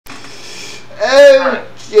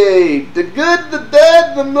Okay, the good, the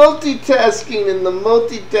bad, the multitasking, and the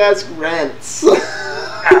multitask rants.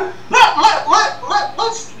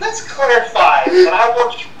 Let's clarify, and I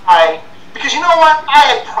will try, because you know what? I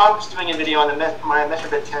had promised doing a video on my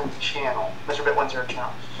MrBit 10 channel, MrBit 10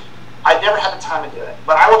 channel. I never had the time to do it,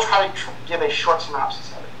 but I will try to give a short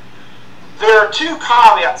synopsis of it. There are two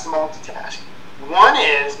caveats to multitasking. One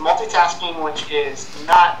is multitasking which is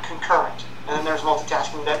not concurrent, and then there's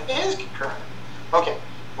multitasking that is concurrent. Okay,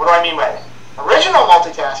 what do I mean by that? Original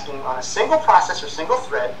multitasking on a single process or single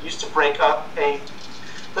thread used to break up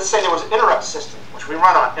let's say there was an interrupt system, which we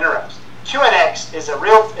run on interrupts. QNX is a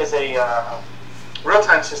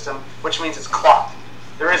real-time system, which means it's clocked.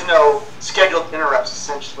 There is no scheduled interrupts,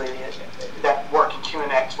 essentially, that work in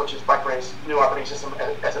QNX, which is BlackBerry's new operating system,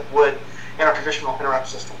 as it would in our traditional interrupt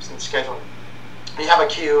systems and scheduling. You have a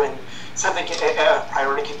queue, and something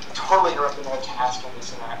priority can totally interrupt another task and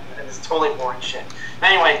this and that, and it's totally boring shit.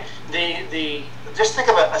 Anyway, just think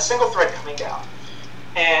of a single thread coming down,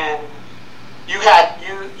 and you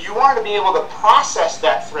wanted to be able to process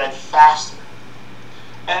that thread faster,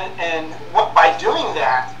 and by doing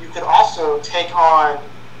that, you could also take on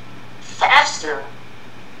faster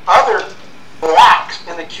other blocks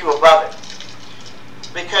in the queue above it.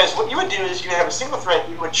 Because what you would do is you would have a single thread,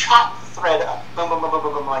 you would chop the thread up, boom, boom, boom, boom,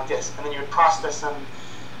 boom, boom, like this, and then you would process them.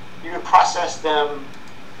 You would process them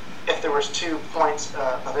if there was 2 points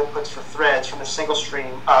of inputs for threads from a single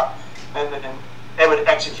stream up, and it would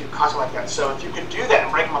execute constantly like that. So if you could do that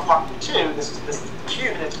and break them apart into two, this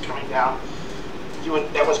queue that's coming down,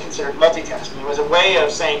 that was considered multitasking. It was a way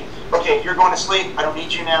of saying, okay, you're going to sleep, I don't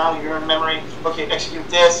need you now, you're in memory, okay, execute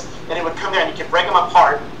this, and it would come down. You could break them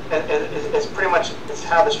apart. It's pretty much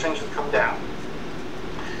how the strings would come down.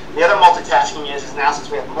 The other multitasking is now,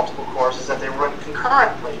 since we have multiple cores, is that they run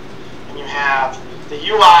concurrently, and you have the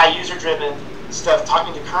UI, user-driven stuff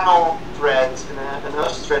talking to kernel threads, and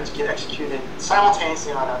those threads get executed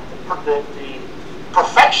simultaneously on the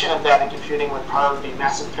perfection of that in computing would probably be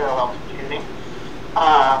massive parallel computing.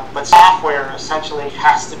 But software essentially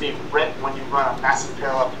has to be written when you run a massive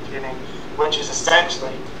parallel computing, which is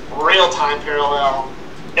essentially real-time parallel.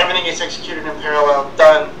 Everything gets executed in parallel,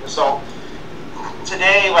 done, result.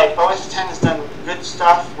 Today, like OS X has done good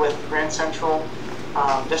stuff with Grand Central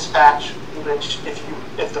dispatch, which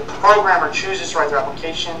if the programmer chooses to write their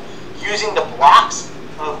application using the blocks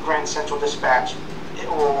of Grand Central dispatch, it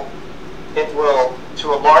will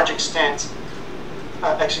to a large extent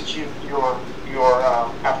execute your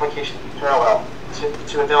application in parallel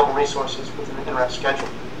to available resources within the interrupt schedule.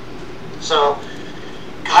 So,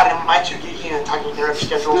 God, am I too geeky and talking interrupt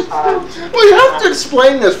schedules? Well, you have to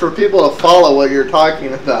explain this for people to follow what you're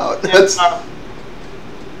talking about. That's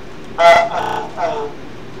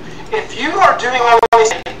if you are doing all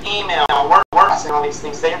these email, word processing, all these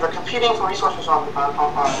things, they're competing for resources on the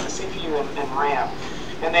CPU and RAM,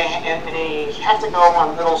 and they have to go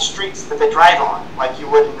on little streets that they drive on, like you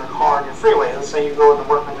would in your car on your freeway. Let's say you go to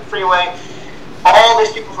work on the freeway. All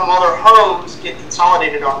these people from other homes get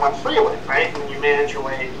consolidated on one freeway, right? And then you manage your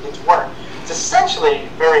way to get to work. It's essentially,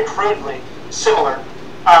 very crudely, similar.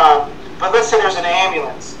 But let's say there's an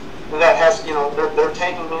ambulance that has, they're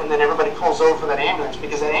taking me, and then everybody pulls over for that ambulance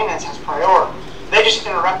because that ambulance has priority. They just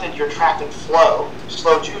interrupted your traffic flow,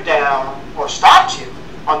 slowed you down, or stopped you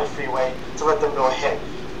on the freeway to let them go ahead.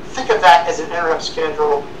 Think of that as an interrupt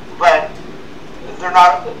schedule, but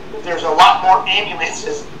there's a lot more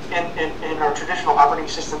ambulances in our traditional operating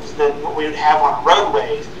systems than what we would have on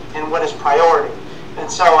roadways and what is priority.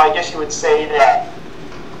 And so I guess you would say that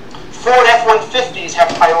Ford F-150s have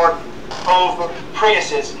priority over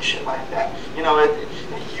Priuses and shit like that. You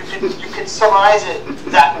could summarize it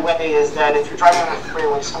that way, is that if you're driving on the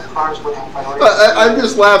freeway, some cars would have priority. I'm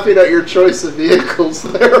just laughing at your choice of vehicles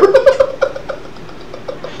there.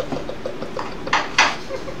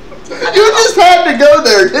 You just had to go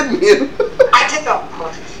there, didn't you? I did on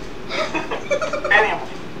purpose. Anyway,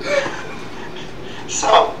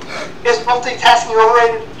 so is multitasking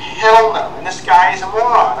overrated? Hell no. And this guy is a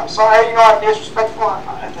moron. I'm sorry, I'm disrespectful.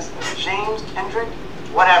 This James Kendrick,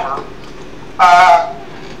 whatever.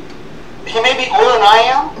 He may be older than I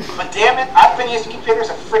am, but damn it, I've been using computers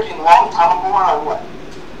a freaking long time. I'm going on what?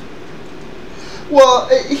 Well,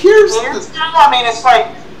 here's the... I mean, it's like,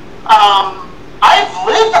 I've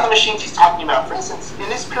lived on the machines he's talking about. For instance, in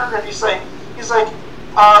this paragraph, he's like,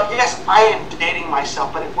 yes, I am dating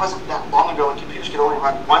myself, but it wasn't that long ago when computers could only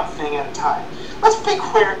run one thing at a time. Let's be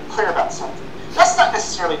clear about something. That's not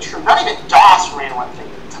necessarily true. Not even DOS ran one thing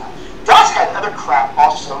at a time. DOS had other crap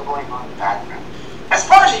also going on in the background. As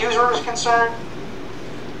far as the user is concerned,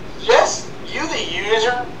 yes, you the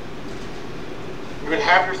user would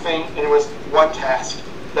have your thing, and it was one task.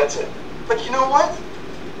 That's it. But you know what?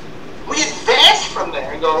 We advanced from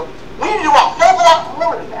there and go, we need to do a whole lot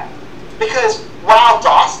more than that. Because while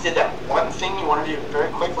DOS did that one thing you want to do very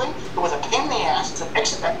quickly, it was a pain in the ass to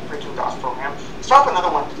exit that freaking DOS program, start up another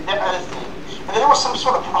one to do that other thing. And then there was some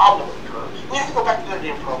sort of problem that occurred. You have to go back to the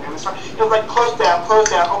damn program and start. It was like close down,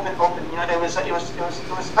 open. You know, it was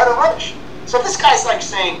utter rubbish. So this guy's like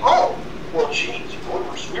saying, oh, well, geez,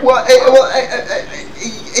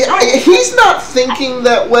 he's not thinking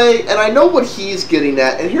that way, and I know what he's getting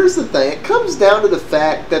at. And here's the thing: it comes down to the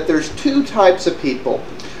fact that there's two types of people.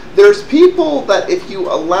 There's people that if you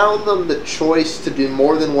allow them the choice to do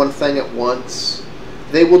more than one thing at once,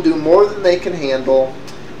 they will do more than they can handle,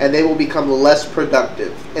 and they will become less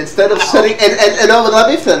productive. Instead of sitting let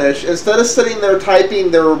me finish. Instead of sitting there typing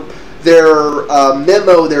their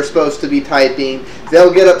memo they're supposed to be typing,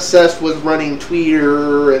 they'll get obsessed with running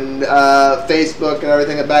Twitter and Facebook and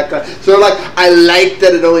everything in the background. So they're like, I like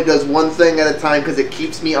that it only does one thing at a time because it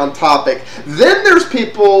keeps me on topic. Then there's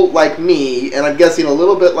people like me, and I'm guessing a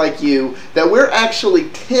little bit like you, that we're actually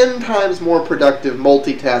 10 times more productive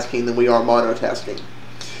multitasking than we are monotasking.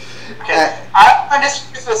 Okay, and this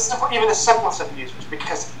is even the simplest of users,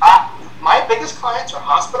 because my biggest clients are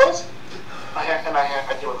hospitals.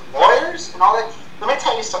 I deal with lawyers and all that. Let me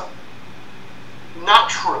tell you something. Not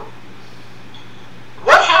true.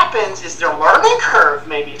 What happens is their learning curve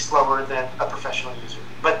may be slower than a professional user,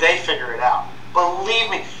 but they figure it out. Believe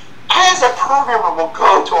me, I as a programmer will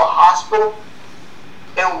go to a hospital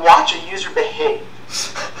and watch a user behave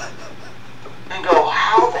and go,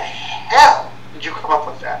 how the hell did you come up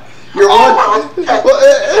with that? That's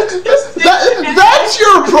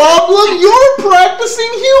your problem. You're practicing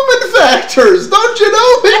human factors, don't you know?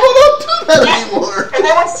 People don't do that anymore. And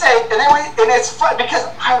they would say, and it's fun because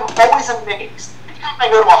I'm always amazed. I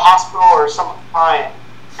go to a hospital or some client,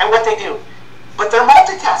 and what they do, but they're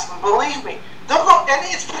multitasking. Believe me, they'll go, and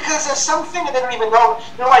it's because of something that they don't even know.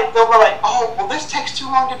 They'll be like, oh, well, this takes too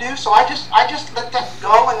long to do, so I just let that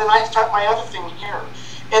go, and then I start my other thing here.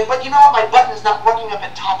 But you know what, my button is not working up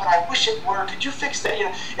at top, and I wish it were. Could you fix that? You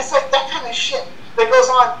know, it's like that kind of shit that goes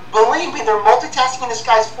on. Believe me, they're multitasking. This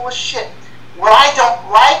guy's full of shit. What I don't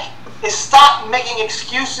like is stop making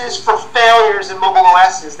excuses for failures in mobile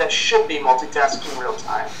OSs that should be multitasking real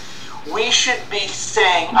time. We should be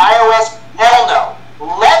saying, iOS, hell no.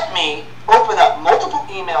 Let me open up multiple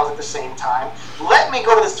emails at the same time. Let me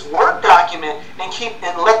go to this Word document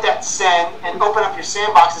and let that send and open up your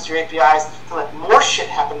sandboxes, your APIs, to let more shit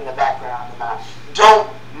happen in the background than that. Don't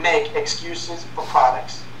make excuses for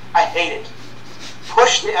products. I hate it.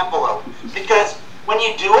 Push the envelope. Because when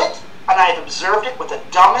you do it, and I've observed it with the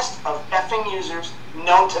dumbest of effing users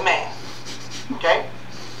known to man, okay?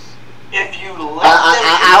 If you let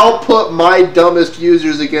I'll put my dumbest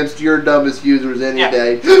users against your dumbest users any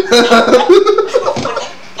day. Let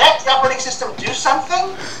the operating system do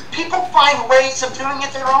something. People find ways of doing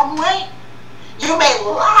it their own way. You may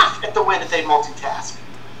laugh at the way that they multitask.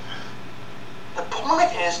 The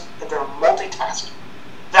point is that they're multitasking.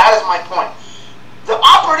 That is my point. The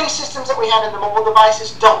operating systems that we have in the mobile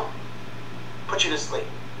devices don't put you to sleep.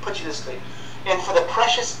 And for the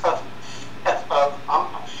precious of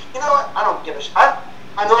you know what? I don't give a shit.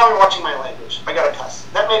 I'm no longer watching my language. I gotta cuss.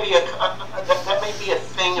 That may be a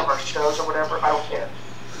thing of our shows or whatever. I don't care.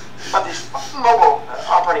 But these mobile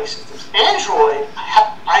operating systems, Android.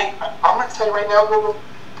 I'm gonna tell you right now, Google.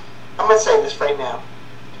 I'm gonna say this right now.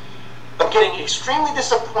 I'm getting extremely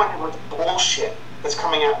disappointed with the bullshit that's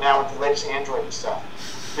coming out now with the latest Android and stuff.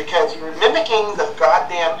 Because you're mimicking the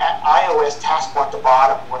goddamn iOS taskbar at the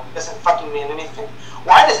bottom, where it doesn't fucking mean anything.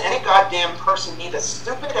 Why does any goddamn person need a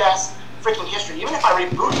stupid ass freaking history? Even if I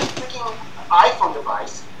reboot the freaking iPhone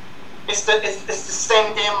device, it's the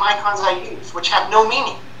same damn icons I use, which have no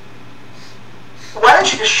meaning. Why don't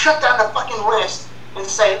you just shut down the fucking list and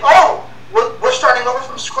say, oh, we're starting over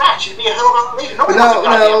from scratch? It'd be a hell of a lot easier.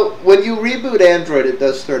 No. When you reboot Android, it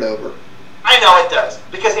does start over. I know it does,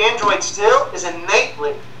 because Android still is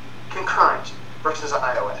innately concurrent versus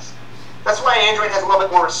iOS. That's why Android has a little bit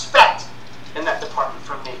more respect in that department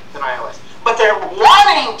from me than iOS. But they're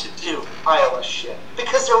wanting to do iOS shit,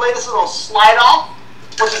 because their latest little slide-off,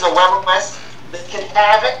 which is a WebOS that can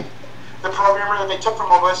have it, the programmer that they took from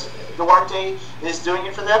WebOS, Duarte, is doing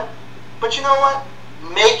it for them. But you know what?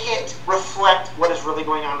 Make it reflect what is really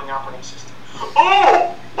going on in the operating system.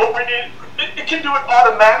 Oh, but it can do it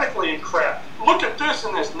automatically and crap. Look at this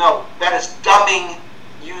and this. No, that is dumbing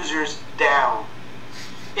users down.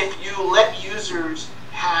 If you let users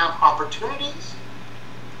have opportunities,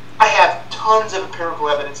 I have tons of empirical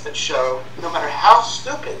evidence that show no matter how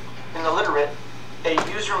stupid and illiterate a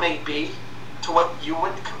user may be to what you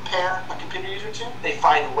would compare a computer user to. They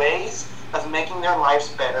find ways of making their lives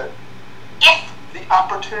better if the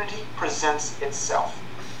opportunity presents itself.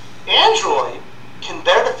 Android can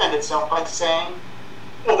better defend itself by saying,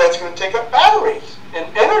 well, that's going to take up batteries and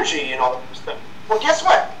energy and all that stuff. Well, guess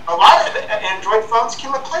what? A lot of Android phones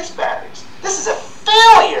can replace batteries. This is a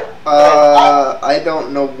failure. I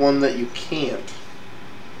don't know one that you can't.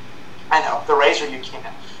 I know, the Razr you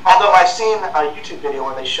can't. Although I've seen a YouTube video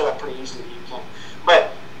where they show it pretty easily you can.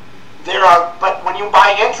 But when you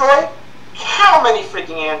buy Android, how many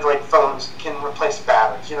freaking Android phones can replace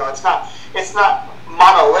batteries? You know, it's not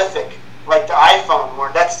monolithic like the iPhone,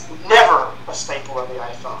 where that's never a staple of the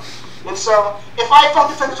iPhone. And so, if iPhone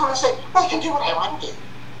defenders want to say, well, it can do what I want to do.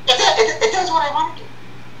 It does what I want to do.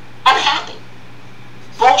 I'm happy.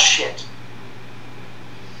 Bullshit.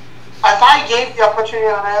 If I gave the opportunity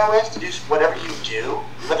on iOS to do whatever you do,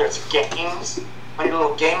 whether it's games, on your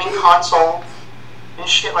little gaming console, and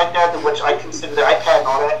shit like that, which I consider the iPad and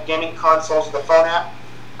all that, gaming consoles, the phone app,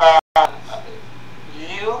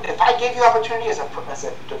 if I gave you the opportunity as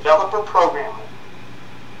a developer programmer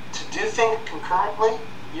to do things concurrently,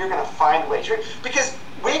 you're going to find ways. Because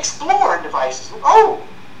we explore devices. Oh,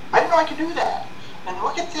 I didn't know I could do that. And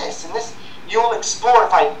look at this and this. You'll explore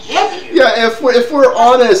if I give you. Yeah, if we're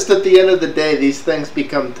honest, at the end of the day, these things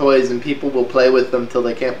become toys, and people will play with them till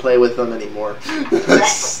they can't play with them anymore.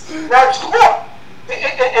 Exactly. Now explore,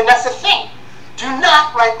 and that's the thing. Do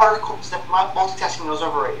not write articles that multitasking is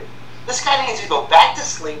overrated. This guy needs to go back to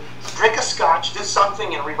sleep, drink a scotch, do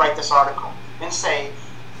something, and rewrite this article and say,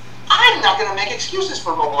 I'm not going to make excuses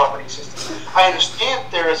for mobile operating systems. I understand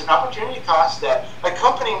there is an opportunity cost that a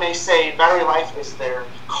company may say battery life is their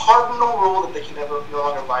cardinal rule that they can no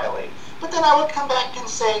longer violate. But then I would come back and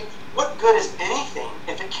say, what good is anything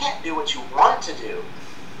if it can't do what you want it to do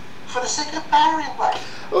for the sake of battery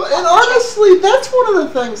life? Well, and honestly, that's one of the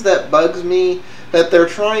things that bugs me, that they're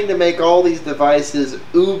trying to make all these devices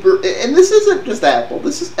uber, and this isn't just Apple,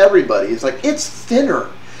 this is everybody. It's like, it's thinner.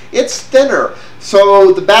 It's thinner.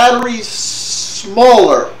 So the battery's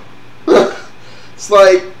smaller. It's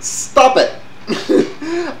like, stop it.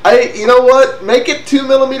 You know what? Make it 2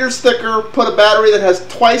 millimeters thicker, put a battery that has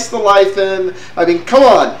twice the life in. I mean, come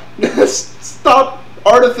on. Stop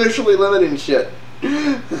artificially limiting shit.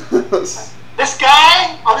 This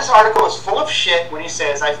guy on this article is full of shit when he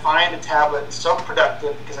says, I find a tablet so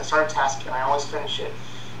productive because I start a task and I always finish it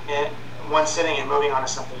in one sitting and moving on to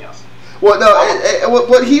something else. Well, no,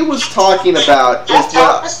 what he was talking about just is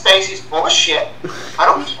tell him his face. He's full of shit. I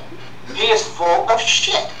don't. He is full of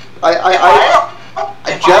shit.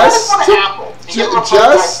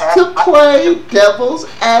 Just to play devil's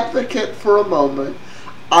advocate for a moment,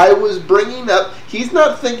 I was bringing up. He's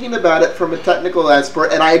not thinking about it from a technical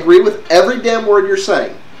expert, and I agree with every damn word you're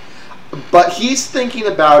saying. But he's thinking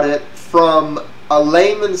about it from a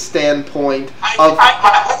layman's standpoint of. My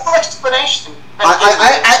whole explanation.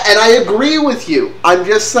 And I agree with you. I'm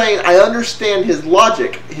just saying I understand his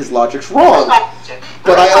logic. His logic's wrong,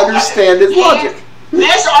 but I understand his logic.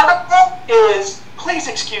 This article is, please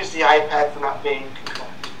excuse the iPad for not being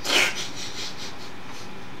concurrent.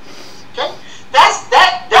 Okay?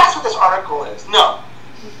 That's what this article is. No.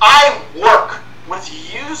 I work with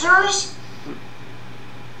users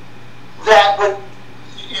that would,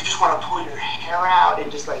 you just want to pull your hair out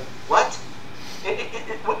and just like, what?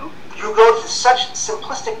 You go to such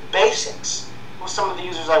simplistic basics with some of the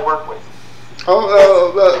users I work with.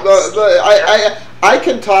 I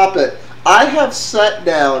can top it. I have sat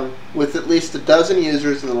down with at least a dozen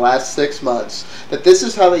users in the last 6 months that this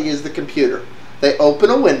is how they use the computer. They open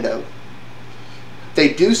a window,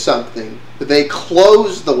 they do something, they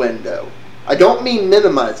close the window. I don't mean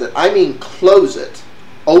minimize it, I mean close it.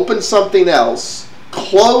 Open something else,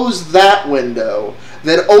 close that window,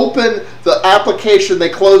 then open the application they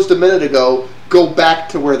closed a minute ago, go back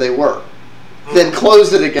to where they were, then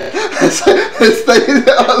close it again.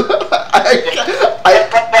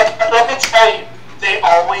 Let me tell you, they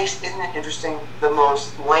always, isn't it interesting, the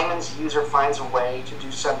most layman's user finds a way to do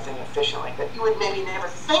something efficiently that you would maybe never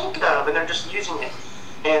think of, and they're just using it.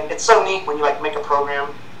 And it's so neat when you like make a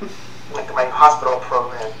program, like my hospital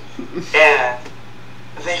program, and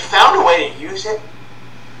they found a way to use it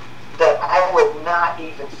that I would not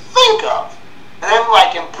even think of. And I'm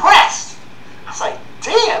like impressed. I was like,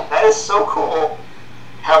 damn, that is so cool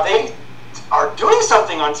how they are doing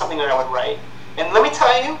something on something that I would write. And let me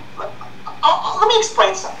tell you, let me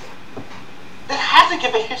explain something. They have to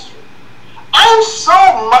give a history. I'm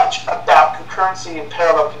so much about concurrency and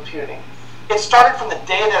parallel computing. It started from the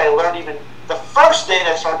day that I learned, even the first day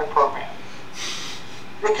that I started to program.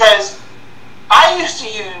 Because I I used to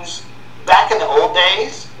use, back in the old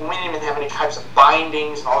days, when we didn't even have any types of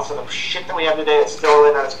bindings and all this other shit that we have today that's still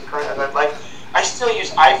in, as concurrent as I'd like, I still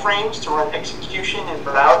use iframes to run execution and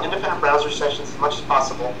independent browser sessions as much as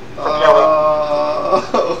possible for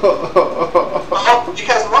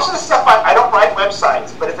because most of the stuff, I don't write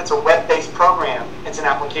websites, but if it's a web-based program, it's an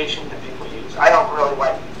application that people use. I don't really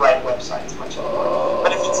write websites much anymore.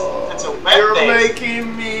 But if it's a web-based... You're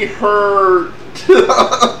making me hurt.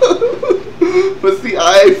 With the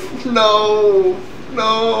No.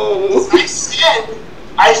 I said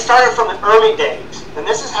I started from the early days, and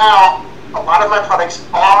this is how a lot of my products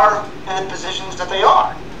are in the positions that they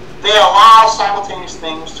are. They allow simultaneous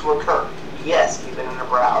things to occur. Yes, even in a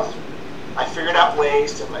browser. I figured out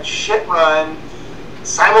ways to let shit run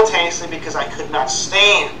simultaneously because I could not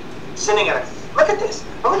stand sitting at it. Look at this.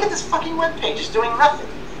 Look at this fucking web page. It's doing nothing.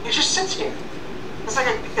 It just sits here. It's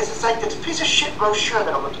like this piece of shit brochure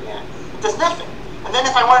that I'm looking at. It does nothing. And then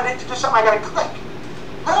if I wanted it to do something, I gotta click.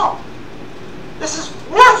 No. This is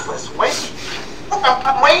worthless. Wait. Look,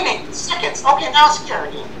 I'm waiting seconds. Okay, now it's here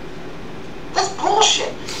again. That's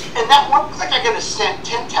bullshit. And that one click, I gotta send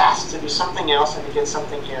 10 tasks to do something else and to get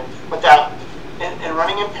something here without, and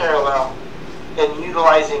running in parallel and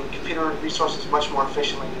utilizing computer resources much more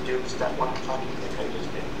efficiently to do that one fucking thing I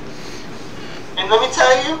just did. And let me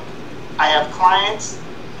tell you, I have clients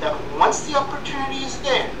that once the opportunity is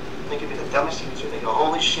there, they can be the dumbest user. They go,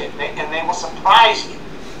 holy shit, and they will surprise you.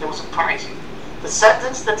 They will surprise you. The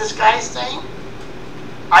sentence that this guy is saying,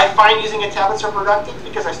 I find using a tablet so productive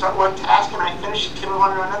because I start one task and I finish it, kill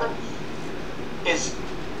one or another, is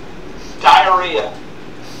diarrhea.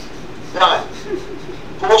 Done.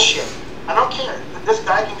 Bullshit. I don't care. This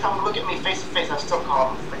guy can come and look at me face to face and I still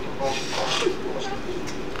call him freaking bullshit.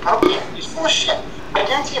 I don't care. He's full of shit. I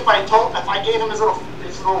guarantee if I gave him his little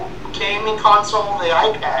gaming console, the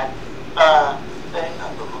iPad,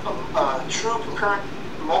 true concurrent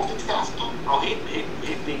multitasking,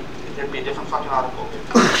 there'd be a different fucking article.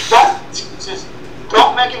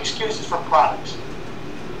 Don't make excuses for products.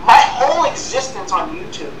 My whole existence on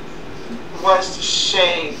YouTube was to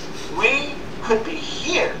say, we could be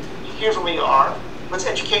here. Here's where we are. Let's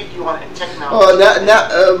educate you on technology.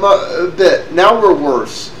 Now we're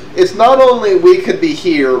worse. It's not only we could be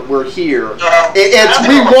here, we're here. It's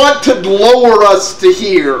we want to lower us to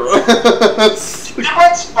here.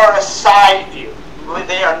 Tablets are a side view.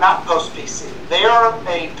 They are not post-PC. They are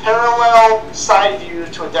a parallel side view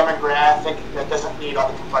to a demographic that doesn't need all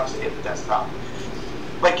the complexity of the desktop.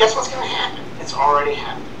 But guess what's going to happen? It's already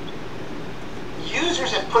happened.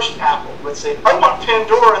 Users have pushed Apple. Let's say, I want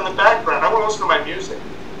Pandora in the background. I want to listen to my music.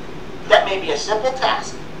 That may be a simple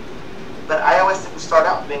task, but iOS didn't start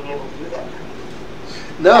out being able to do that.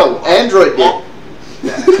 No, Android did.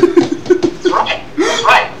 That's right. That's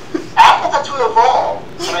right. Apple had to evolve,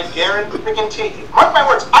 and I guarantee you, mark my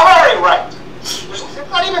words, I'm already right. There's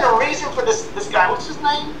not even a reason for this guy, what's his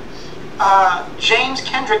name? James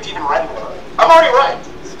Kendrick to even write about it. I'm already right.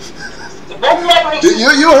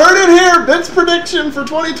 You heard it here. Ben's prediction for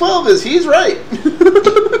 2012 is he's right.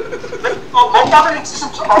 Mobile operating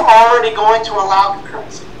systems are already going to allow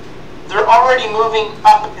concurrency. They're already moving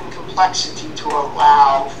up in complexity to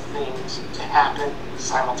allow things to happen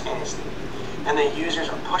simultaneously. And the users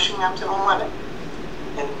are pushing them to the limit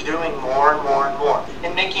and doing more and more and more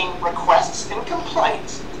and making requests and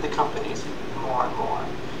complaints to the companies more and more.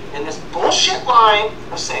 And this bullshit line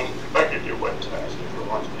of saying, I can do web tasks for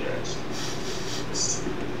 1 PS.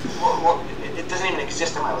 It doesn't even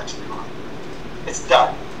exist in my lexicon. It's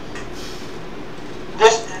done.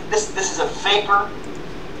 This is a vapor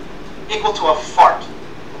equal to a fart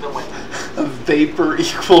in the wind. A vapor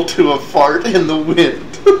equal to a fart in the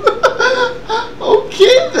wind.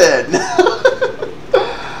 Okay then.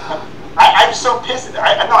 I'm so pissed.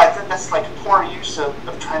 I know. I think that's like poor use of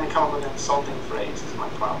trying to come up with an insulting phrase. Is my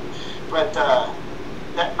problem. But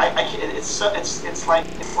it's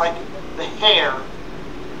like the hair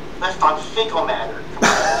left on fecal matter.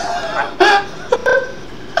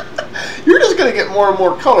 You're just gonna get more and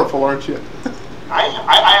more colorful, aren't you?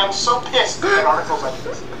 I am so pissed at articles like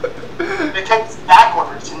this. They take this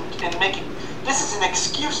backwards and make it. This is an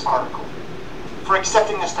excuse article for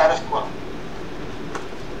accepting the status quo.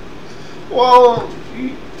 Well,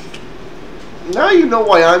 now you know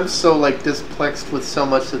why I'm so displexed with so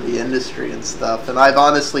much of the industry and stuff, and I've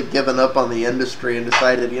honestly given up on the industry and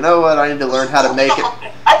decided, you know what, I need to learn how to make it.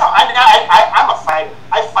 I'm a fighter.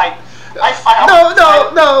 I fight.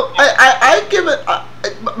 No. I give it.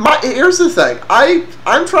 Here's the thing.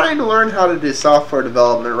 I'm trying to learn how to do software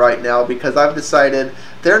development right now because I've decided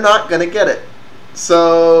they're not going to get it.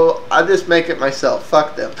 So I just make it myself.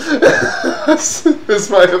 Fuck them. That's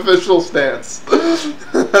my official stance.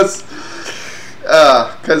 That's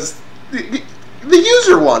because the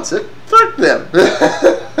user wants it. Fuck them.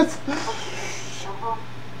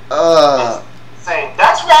 Saying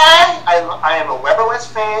that's why I am a WebOS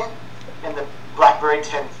fan and the BlackBerry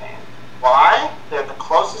 10 fan. Why? They're the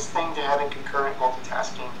closest thing to having concurrent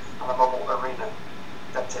multitasking on the mobile arena.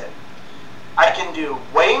 That's it. I can do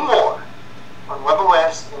way more on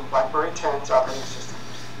WebOS and BlackBerry 10's operating systems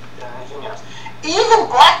than anything else. Even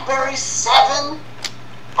BlackBerry 7,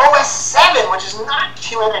 OS 7, which is not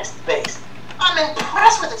QNX based. I'm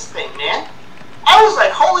impressed with this thing, man. I was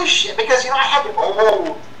like, holy shit, because I had the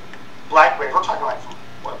old BlackBerry. We're talking like,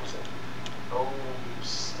 what was it?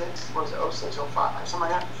 06? What was it? 06, 05, something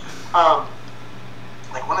like that.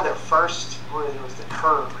 Like one of their first, it was the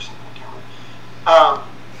Curve or something. I can't remember.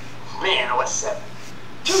 Man, OS 7.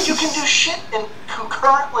 Dude, you can do shit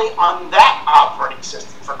concurrently on that operating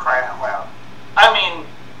system, for crying out loud. I mean,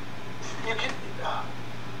 you can.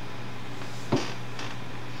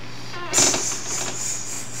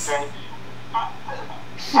 Okay.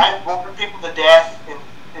 I've bored people to death, and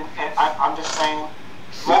I'm just saying,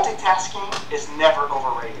 multitasking is never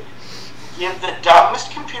overrated. Give the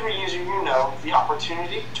dumbest computer user you know the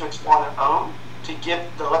opportunity to explore their own, to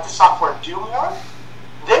let the software do more.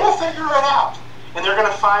 They will figure it out, and they're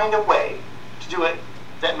going to find a way to do it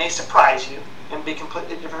that may surprise you and be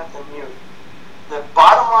completely different than you. The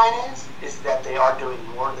bottom line is that they are doing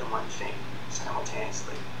more than one thing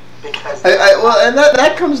simultaneously. Because and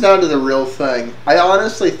that comes down to the real thing. I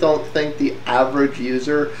honestly don't think the average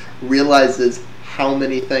user realizes how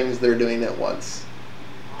many things they're doing at once.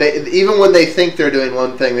 Even when they think they're doing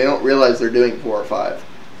one thing, they don't realize they're doing 4 or 5.